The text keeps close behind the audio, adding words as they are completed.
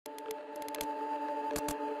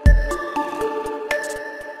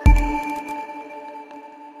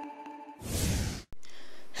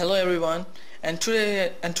everyone, and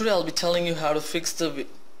today I'll be telling you how to fix the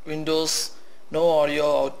Windows no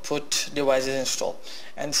audio output devices install.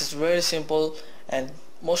 And this is very simple, and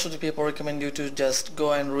most of the people recommend you to just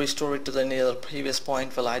go and restore it to any other previous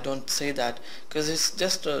point. Well, I don't say that because it's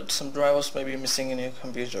just some drivers may be missing in your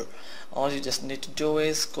computer. All you just need to do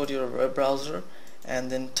is go to your web browser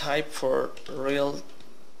and then type for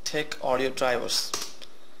Realtek audio drivers,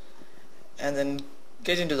 and then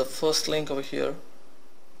get into the first link over here.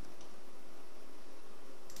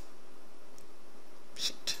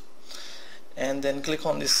 And then click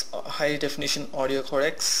on this high definition audio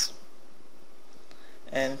codecs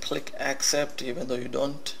and click accept, even though you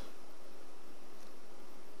don't.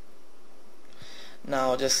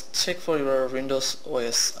 Now just check for your Windows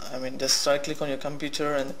OS. Just right click on your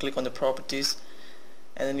computer and click on the properties,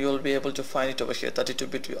 and then you will be able to find it over here,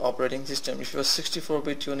 32-bit operating system. If you are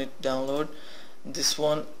 64-bit, you need to download this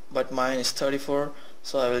one, but mine is 34,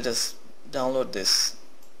 so I will just download this.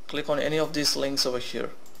 Click on any of these links over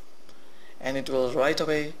here, and it will right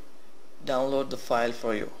away download the file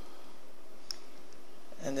for you,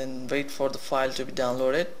 and then wait for the file to be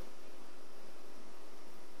downloaded.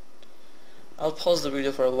 I'll pause the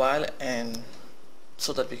video for a while and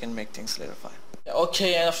so that we can make things later fine.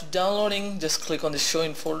 Okay, and after downloading, just click on the show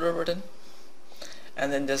in folder button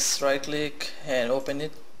and then just right click and open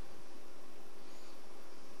it.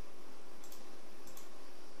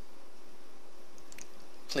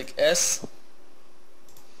 Click S.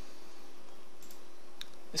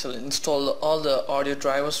 This will install all the audio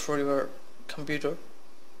drivers for your computer.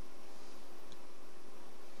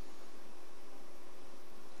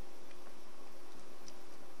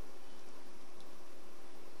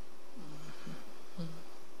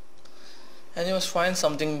 And you must find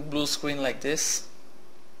something blue screen like this.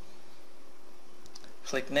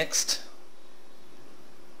 Click next.